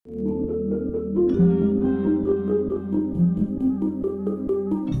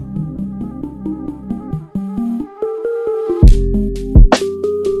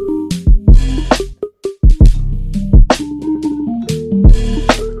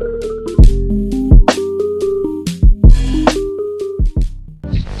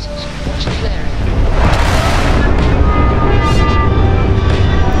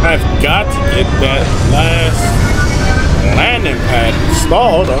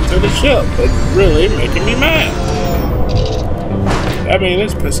onto the ship. It's really making me mad. I mean,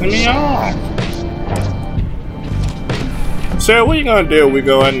 it's pissing me off. Sir, what are you gonna do? We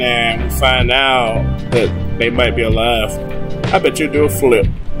go in there and we find out that they might be alive. I bet you do a flip.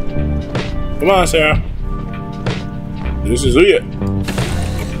 Come on, Sarah. This is it.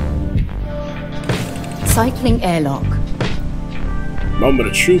 Cycling airlock. Moment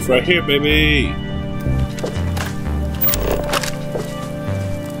of truth right here, baby.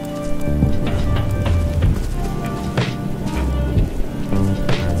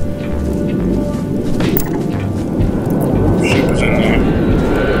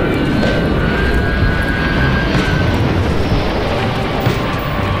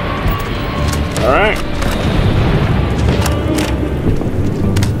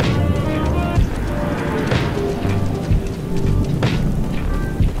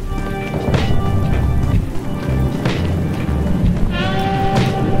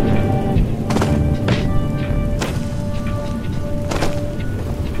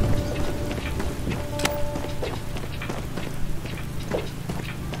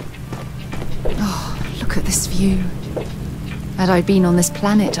 Had I been on this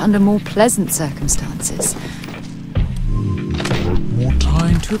planet under more pleasant circumstances, more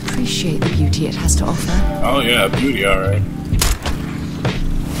time to appreciate the beauty it has to offer. Oh yeah, beauty, alright.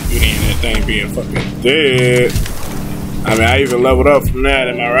 Beauty and that thing being fucking dead. I mean, I even leveled up from that,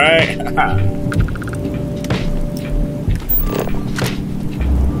 am I right?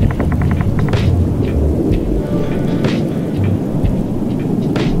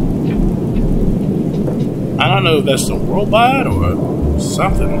 I don't know if that's a robot or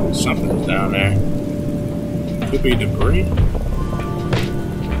something. Something's down there. Could be debris.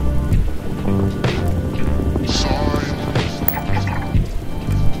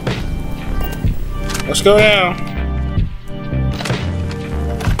 Let's go down.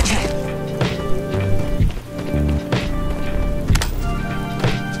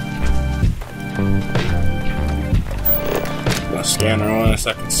 Let's scan her on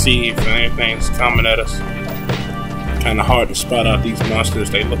so I can see if anything's coming at us. Kind of hard to spot out these monsters.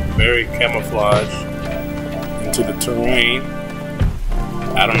 They look very camouflaged into the terrain.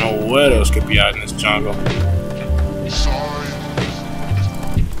 I don't know what else could be out in this jungle.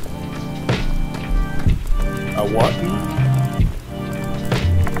 A what?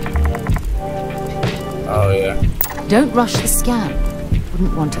 Oh yeah. Don't rush the scan.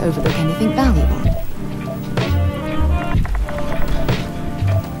 Wouldn't want to overlook anything valuable.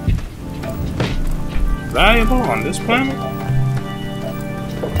 Valuable on this planet?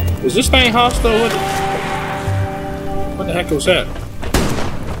 Is this thing hostile? What the heck was that?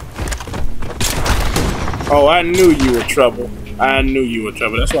 Oh, I knew you were trouble. I knew you were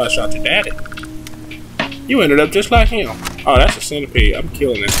trouble. That's why I shot your daddy. You ended up just like him. Oh, that's a centipede. I'm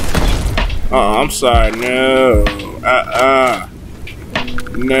killing it. Oh, I'm sorry. No.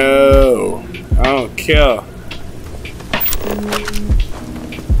 No. I don't care.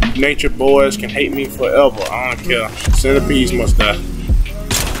 Nature boys can hate me forever. I don't care. Centipedes must die.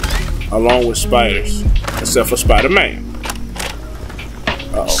 Along with spiders. Except for Spider-Man.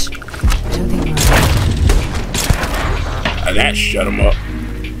 Uh-oh. That shut him up.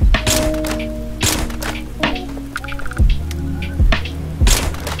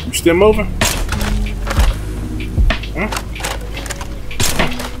 You still moving? Huh?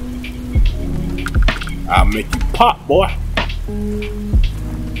 I'll make you pop, boy.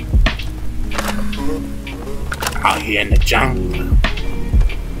 Out here in the jungle.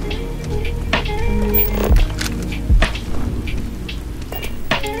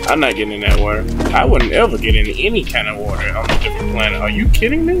 I'm not getting in that water. I wouldn't ever get into any kind of water on a different planet. Are you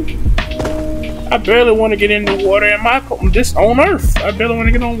kidding me? I barely want to get into water in this on Earth. I barely want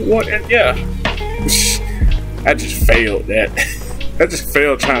to get on water. Yeah. I just failed that. I just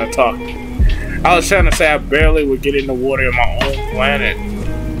failed trying to talk. I was trying to say I barely would get in the water in my own planet.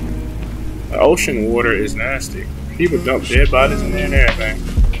 The ocean water is nasty. People dump dead bodies in there and everything.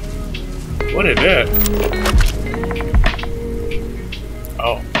 What is that?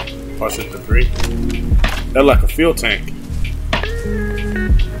 Oh, parts of debris. They're like a fuel tank.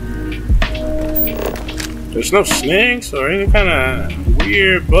 There's no snakes or any kind of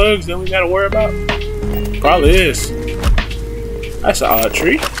weird bugs that we gotta worry about. Probably is. That's an odd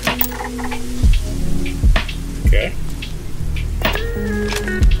tree. Okay.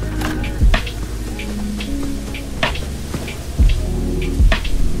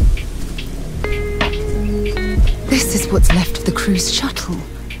 This is what's left of the cruise shuttle.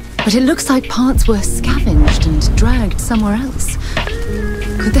 But it looks like parts were scavenged and dragged somewhere else.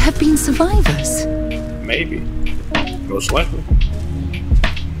 Could there have been survivors? Maybe. Most likely.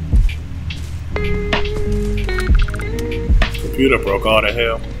 computer broke all the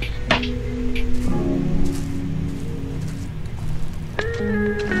hell.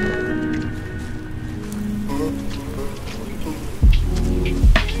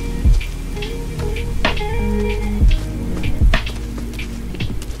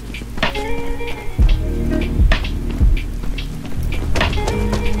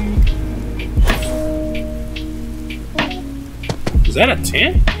 Is that a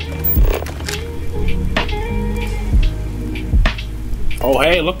tent? Oh,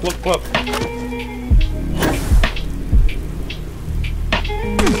 hey, look, look, look.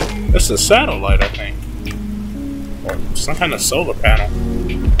 It's a satellite, I think. Or some kind of solar panel.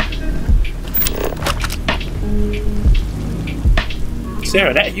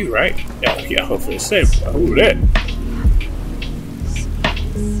 Sarah, that you, right? Yeah, hopefully it's safe. Who that?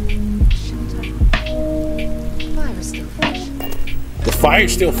 The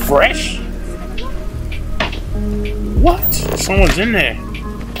fire's still fresh? What? Someone's in there.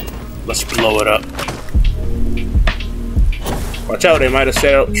 Let's blow it up. Watch out, they might have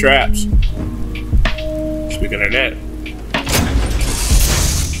set up traps. Speaking of that.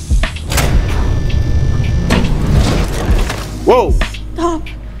 Whoa! Stop.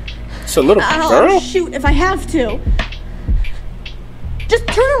 It's a little girl? I'll shoot if I have to. Just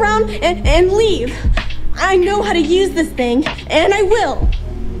turn around and leave. I know how to use this thing, and I will.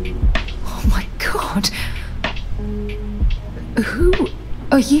 Oh my god. Who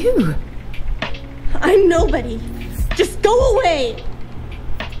are you? I'm nobody. Just go away.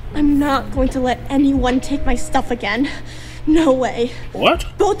 I'm not going to let anyone take my stuff again. No way. What?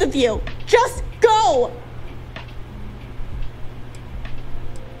 Both of you, just go!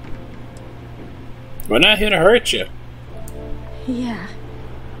 We're not here to hurt you. Yeah,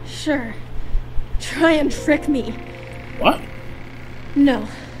 sure. Try and trick me. What? No.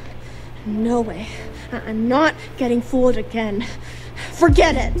 No way. I'm not getting fooled again.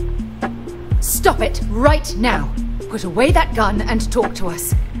 Forget it. Stop it right now. Put away that gun and talk to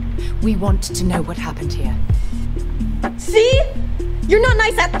us. We want to know what happened here. See? You're not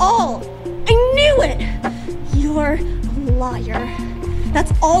nice at all. I knew it. You're a liar.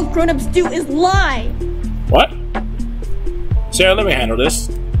 That's all grown-ups do is lie. What? Sarah, let me handle this.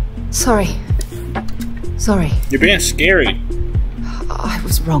 Sorry. Sorry. You're being scary. I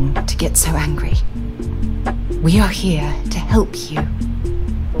was wrong to get so angry. We are here to help you.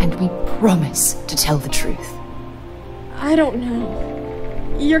 And we promise to tell the truth. I don't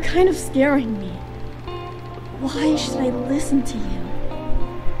know. You're kind of scaring me. Why should I listen to you?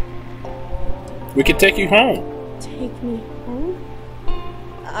 We can take you home. Take me home?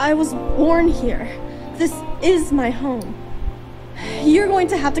 I was born here. This is my home. You're going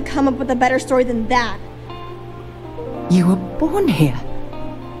to have to come up with a better story than that. You were born here?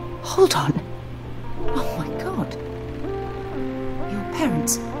 Hold on. Oh my god. Your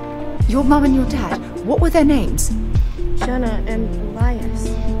parents, your mum and your dad, what were their names? Jenna and Elias.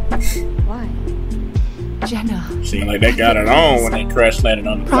 Why? Jenna. Seemed like they got it on when they crash landed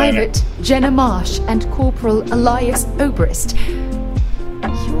on the Private planet. Jenna Marsh and Corporal Elias Obrist.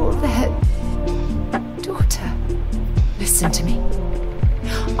 You're their daughter. Listen to me.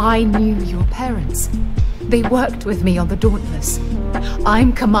 I knew your parents. They worked with me on the Dauntless.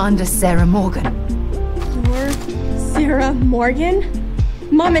 I'm Commander Sarah Morgan. You're Sarah Morgan?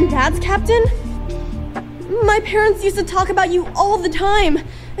 Mom and Dad's captain? My parents used to talk about you all the time.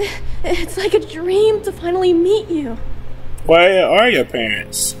 It's like a dream to finally meet you. Where are your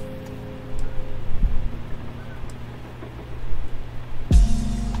parents?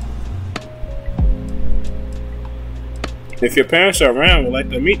 If your parents are around, we'd like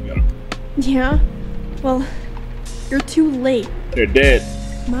to meet them. Yeah? Well, you're too late. They're dead.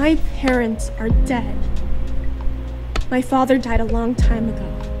 My parents are dead. My father died a long time ago.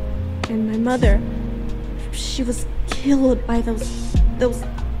 And my mother, she was killed by those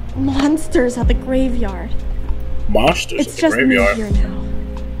monsters at the graveyard. Monsters It's at the just graveyard. me here now.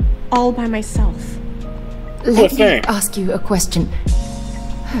 All by myself. Let me thing? ask you a question.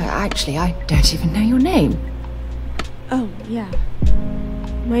 Actually, I don't even know your name. Oh, yeah.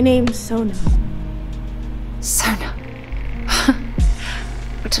 My name's Sona. Sona.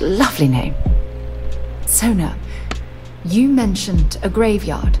 What a lovely name. Sona, you mentioned a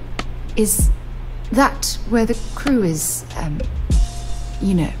graveyard. Is that where the crew is,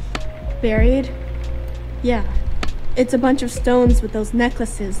 you know? Buried? Yeah. It's a bunch of stones with those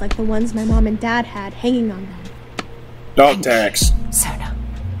necklaces like the ones my mom and dad had hanging on them. Dog tags. Sona.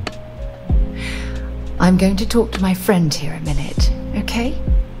 I'm going to talk to my friend here a minute, okay?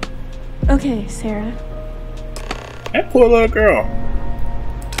 Okay, Sarah. That poor little girl.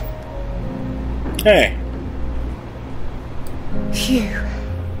 Hey. Phew.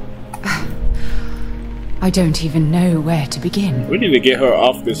 I don't even know where to begin. We need to get her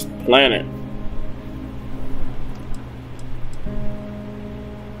off this planet.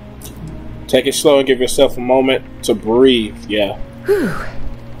 Take it slow and give yourself a moment to breathe. Yeah. Whew.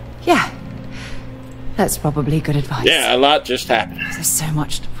 Yeah. That's probably good advice. Yeah, a lot just happened. There's so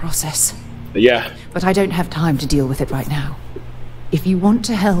much to process. Yeah. But I don't have time to deal with it right now. If you want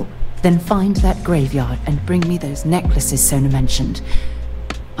to help, then find that graveyard and bring me those necklaces Sona mentioned.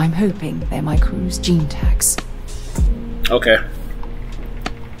 I'm hoping they're my crew's gene tags. Okay.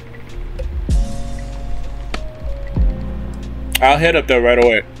 I'll head up there right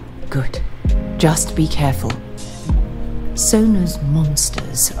away. Good. Just be careful. Sona's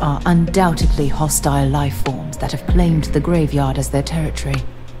monsters are undoubtedly hostile life forms that have claimed the graveyard as their territory.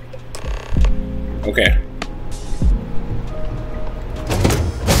 Okay.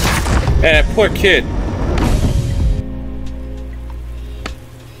 Man, that poor kid.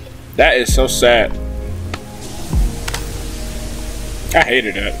 That is so sad. I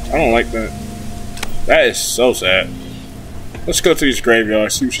hated that. I don't like that. That is so sad. Let's go to these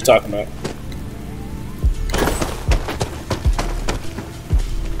graveyards, see what she's talking about.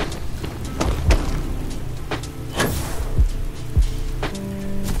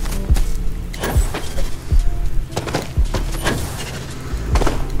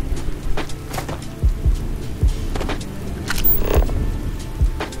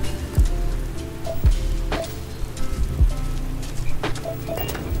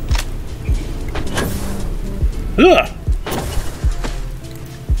 Ugh.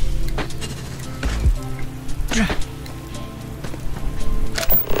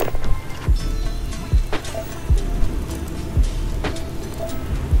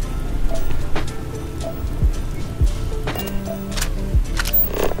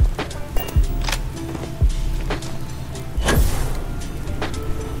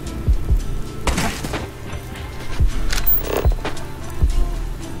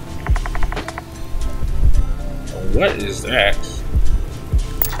 What is that?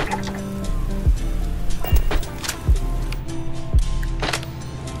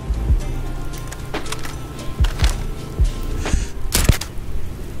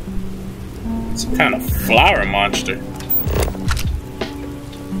 Some kind of flower monster.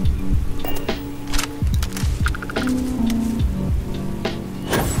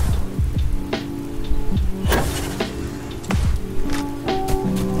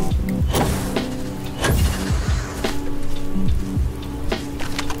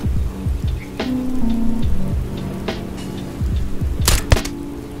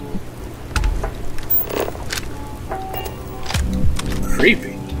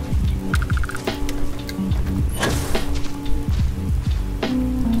 Creepy.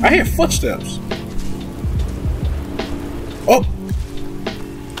 I hear footsteps. Oh.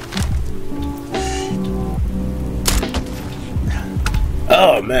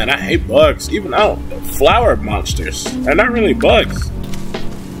 Oh man, I hate bugs. Even out flower monsters. They're not really bugs.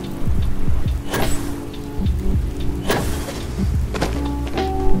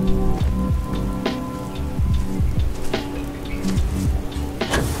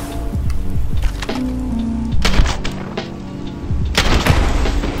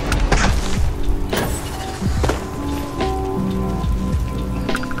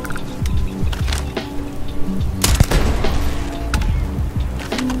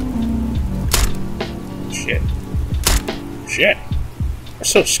 Shit. They're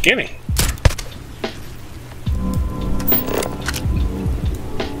so skinny.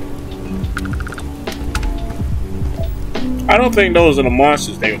 I don't think those are the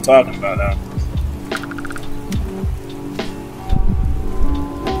monsters they were talking about now.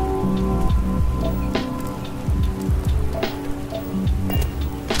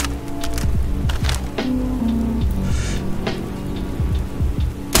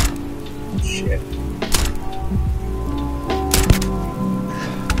 Shit.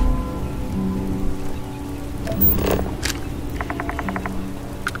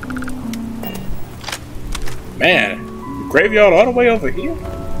 Man, the graveyard all the way over here?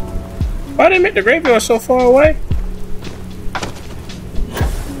 Why did they make the graveyard so far away?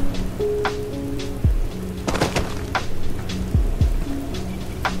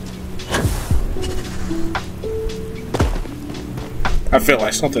 I feel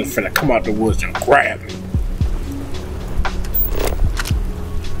like something's finna come out the woods and grab me.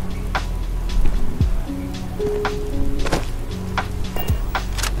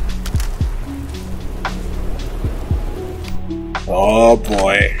 Oh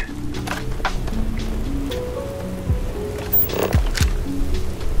boy.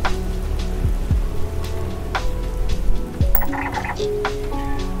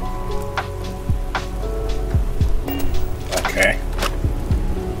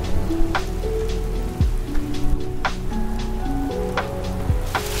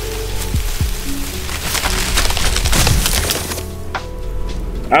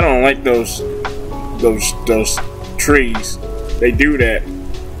 I don't like those trees. They do that.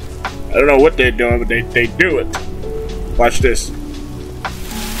 I don't know what they're doing, but they do it. Watch this.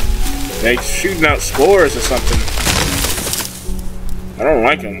 They shooting out spores or something. I don't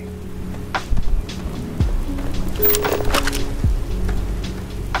like them.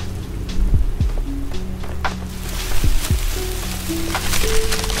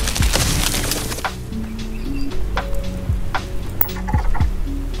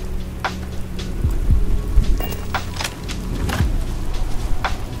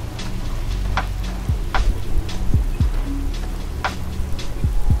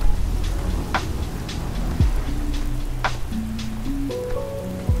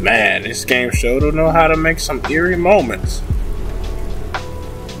 Man, this game sure don't know how to make some eerie moments.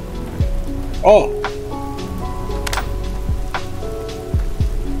 Oh.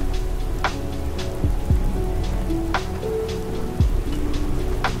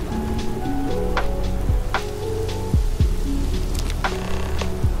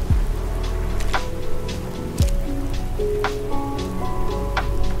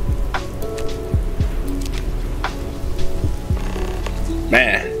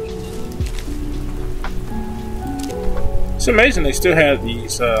 Man. It's amazing they still had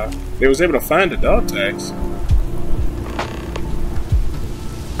these, they was able to find the dog tags.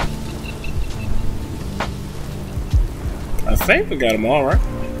 I think we got them all, right?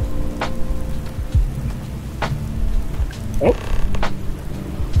 Oh.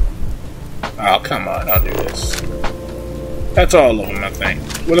 Oh, come on, I'll do this. That's all of them, I think.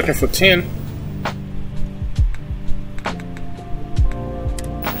 We're looking for 10.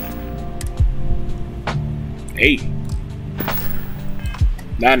 8.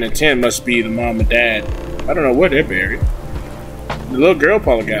 9 and 10 must be the mom and dad. I don't know where they're buried. The little girl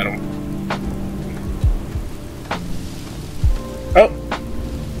probably got them. Oh.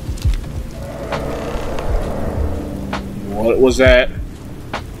 What was that?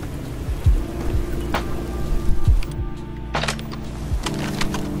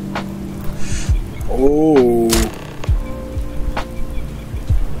 Oh.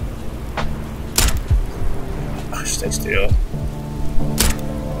 Stay still.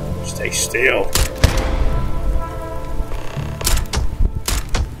 Stay still.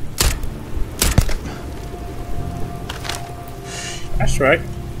 That's right.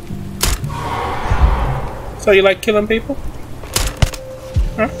 So you like killing people?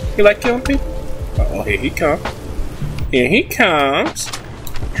 Huh? You like killing people? Uh-oh, here he comes. Here he comes.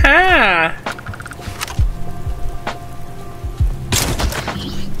 Ha!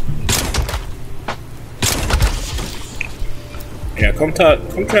 Yeah, come try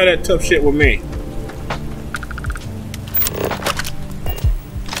that tough shit with me.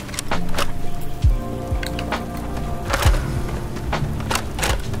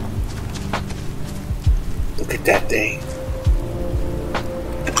 Look at that thing.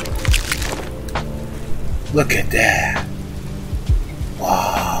 Look at that.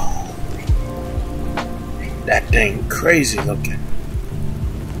 Wow. That thing crazy looking.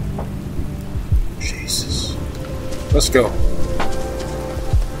 Jesus. Let's go.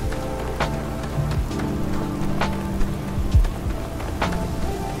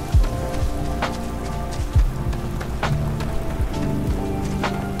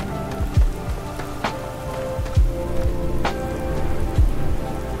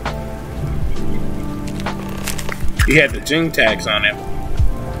 He had the Jing tags on him.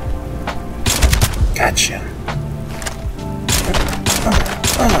 Gotcha.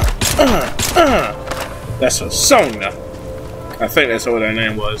 That's a Sonia. I think that's what her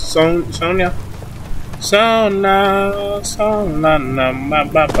name was. Sonia? Sonia.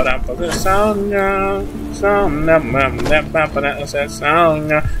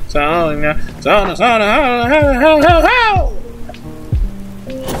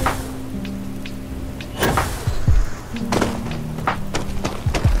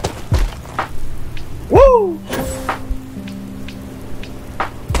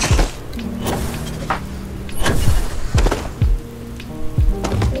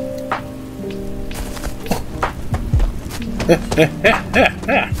 Woo!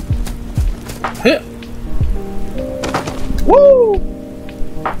 Woo!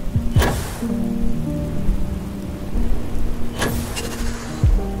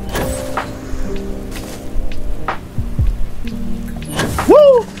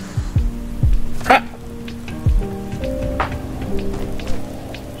 Woo! Ha!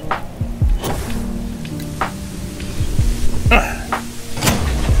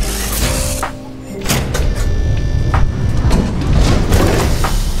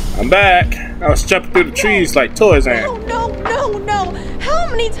 I'm back. I was jumping through the trees like Tarzan. No. How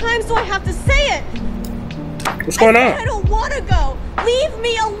many many times do I have to say it? What's going on? I don't want to go. Leave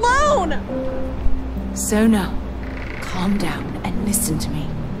me alone. Sona, calm down and listen to me.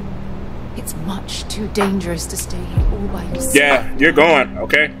 It's much too dangerous to stay here all by yourself. Yeah, you're going,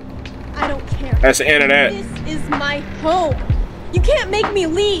 okay? I don't care. That's the end of that. This is my home. You can't make me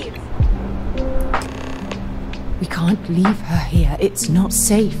leave. We can't leave her here. It's not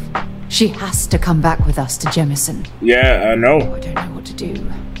safe. She has to come back with us to Jemison. Yeah, I know. I don't know what to do.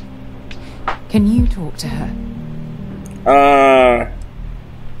 Can you talk to her?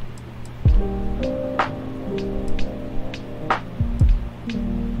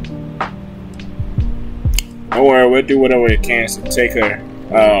 Don't worry, we'll do whatever we can to take her,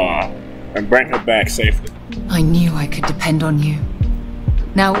 and bring her back safely. I knew I could depend on you.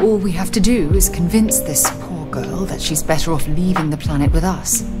 Now all we have to do is convince this poor girl that she's better off leaving the planet with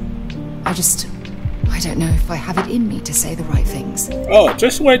us. I don't know if I have it in me to say the right things. Oh,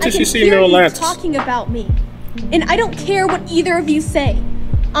 just wait till you see New Atlantis. Talking about me, and I don't care what either of you say.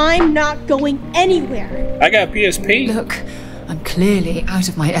 I'm not going anywhere. I got PSP. Look, I'm clearly out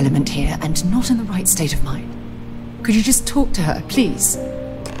of my element here and not in the right state of mind. Could you just talk to her, please?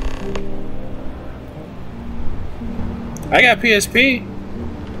 I got PSP.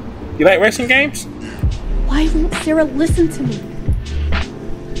 You like racing games? Why won't Sarah listen to me?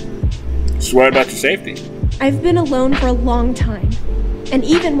 Just worry about your safety. I've been alone for a long time, and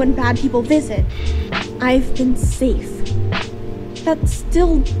even when bad people visit, I've been safe. That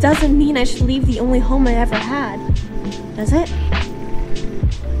still doesn't mean I should leave the only home I ever had, does it?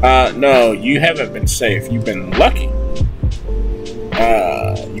 No, you haven't been safe. You've been lucky.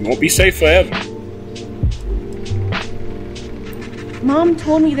 You won't be safe forever. Mom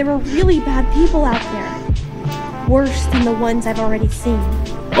told me there were really bad people out there. Worse than the ones I've already seen.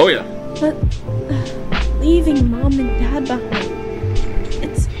 Oh, yeah. But leaving Mom and Dad behind,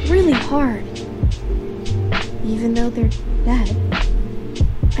 it's really hard. Even though they're dead,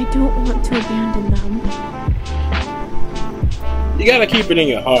 I don't want to abandon them. You gotta keep it in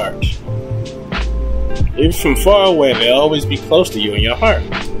your heart. Even from far away, they'll always be close to you in your heart.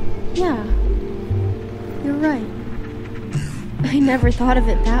 Yeah, you're right. I never thought of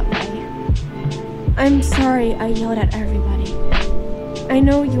it that way. I'm sorry I yelled at everybody. I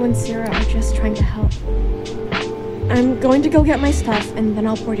know you and Sarah are just trying to help. I'm going to go get my stuff and then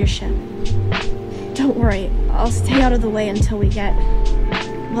I'll board your ship. Don't worry, I'll stay out of the way until we get,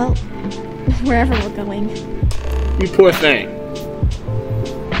 well, wherever we're going. You poor thing.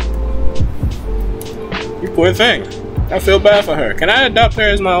 You poor thing. I feel bad for her. Can I adopt her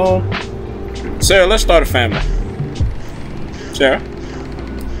as my own? Sarah, let's start a family. Sarah?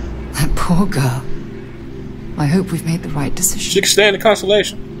 That poor girl. I hope we've made the right decision. She can stay in the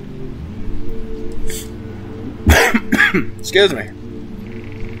Constellation. Excuse me.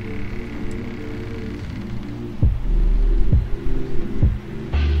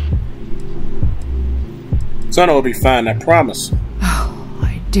 Sona will be fine, I promise. Oh,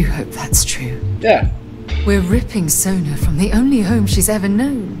 I do hope that's true. Yeah. We're ripping Sona from the only home she's ever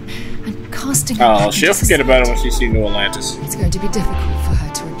known and casting her back She'll into forget society. about it when she sees New Atlantis. It's going to be difficult for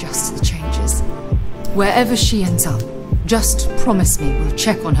her to adjust to the changes. Wherever she ends up, just promise me we'll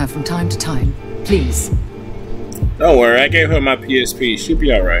check on her from time to time. Please. Don't worry, I gave her my PSP. She'll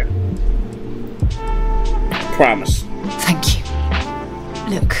be alright. Promise. Thank you.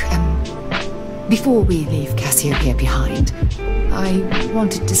 Look, before we leave Cassiopeia behind, I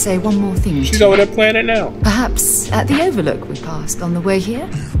wanted to say one more thing. She's over there playing it now. Perhaps at the overlook we passed on the way here?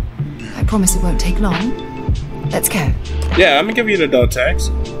 I promise it won't take long. Let's go. Yeah, I'm gonna give you the adult tax.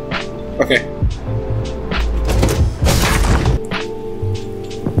 Okay.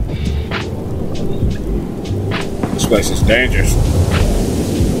 This place is dangerous.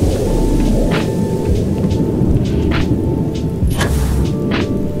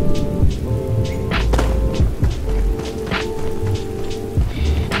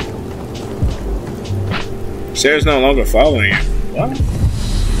 Sarah's no longer following you. What?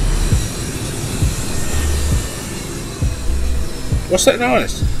 What's that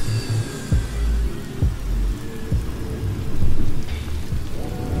noise?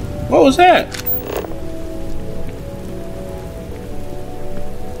 What was that?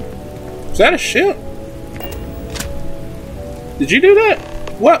 Was that a ship? Did you do that?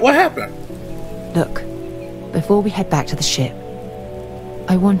 What happened? Look, before we head back to the ship,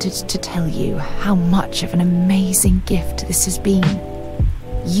 I wanted to tell you how much of an amazing gift this has been.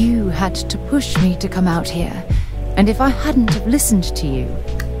 You had to push me to come out here, and if I hadn't have listened to you,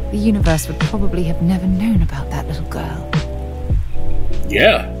 the universe would probably have never known about that little girl.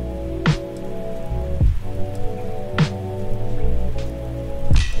 Yeah.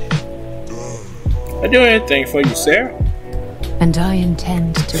 do anything for you, Sarah. And I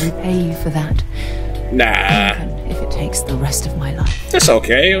intend to repay you for that. Nah. Even if it takes the rest of my life. That's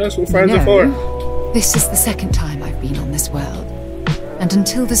okay. That's what friends are for. This is the second time I've been on this world. And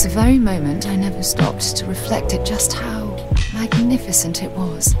until this very moment, I never stopped to reflect at just how magnificent it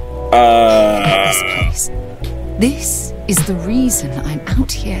was. This place. This is the reason I'm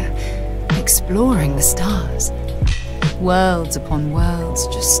out here, exploring the stars. Worlds upon worlds,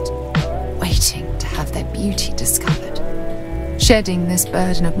 just waiting to have their beauty discovered. Shedding this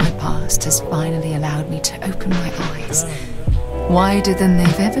burden of my past has finally allowed me to open my eyes, wider than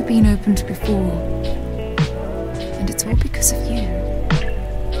they've ever been opened before. And it's all because of you.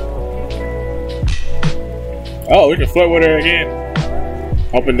 Oh, we can flirt with her again.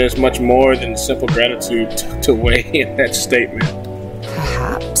 Hoping there's much more than simple gratitude to weigh in that statement.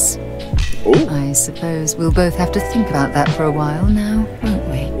 Perhaps. Ooh. I suppose we'll both have to think about that for a while now, won't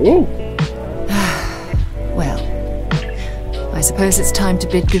we? Ooh. Well, I suppose it's time to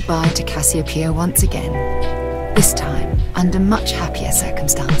bid goodbye to Cassiopeia once again. This time, under much happier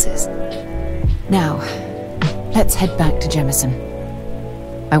circumstances. Now, let's head back to Jemison.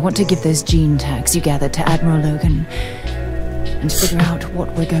 I want to give those gene tags you gathered to Admiral Logan and figure out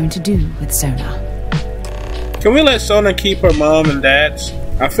what we're going to do with Sona. Can we let Sona keep her mom and dad's?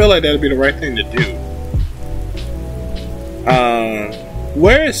 I feel like that'd be the right thing to do.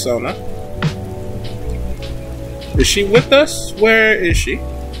 Where is Sona? Is she with us? Where is she?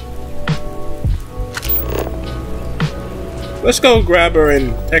 Let's go grab her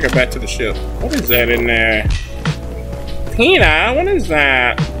and take her back to the ship. What is that in there? Pina, what is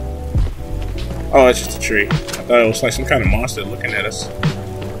that? Oh, it's just a tree. I thought it was like some kind of monster looking at us.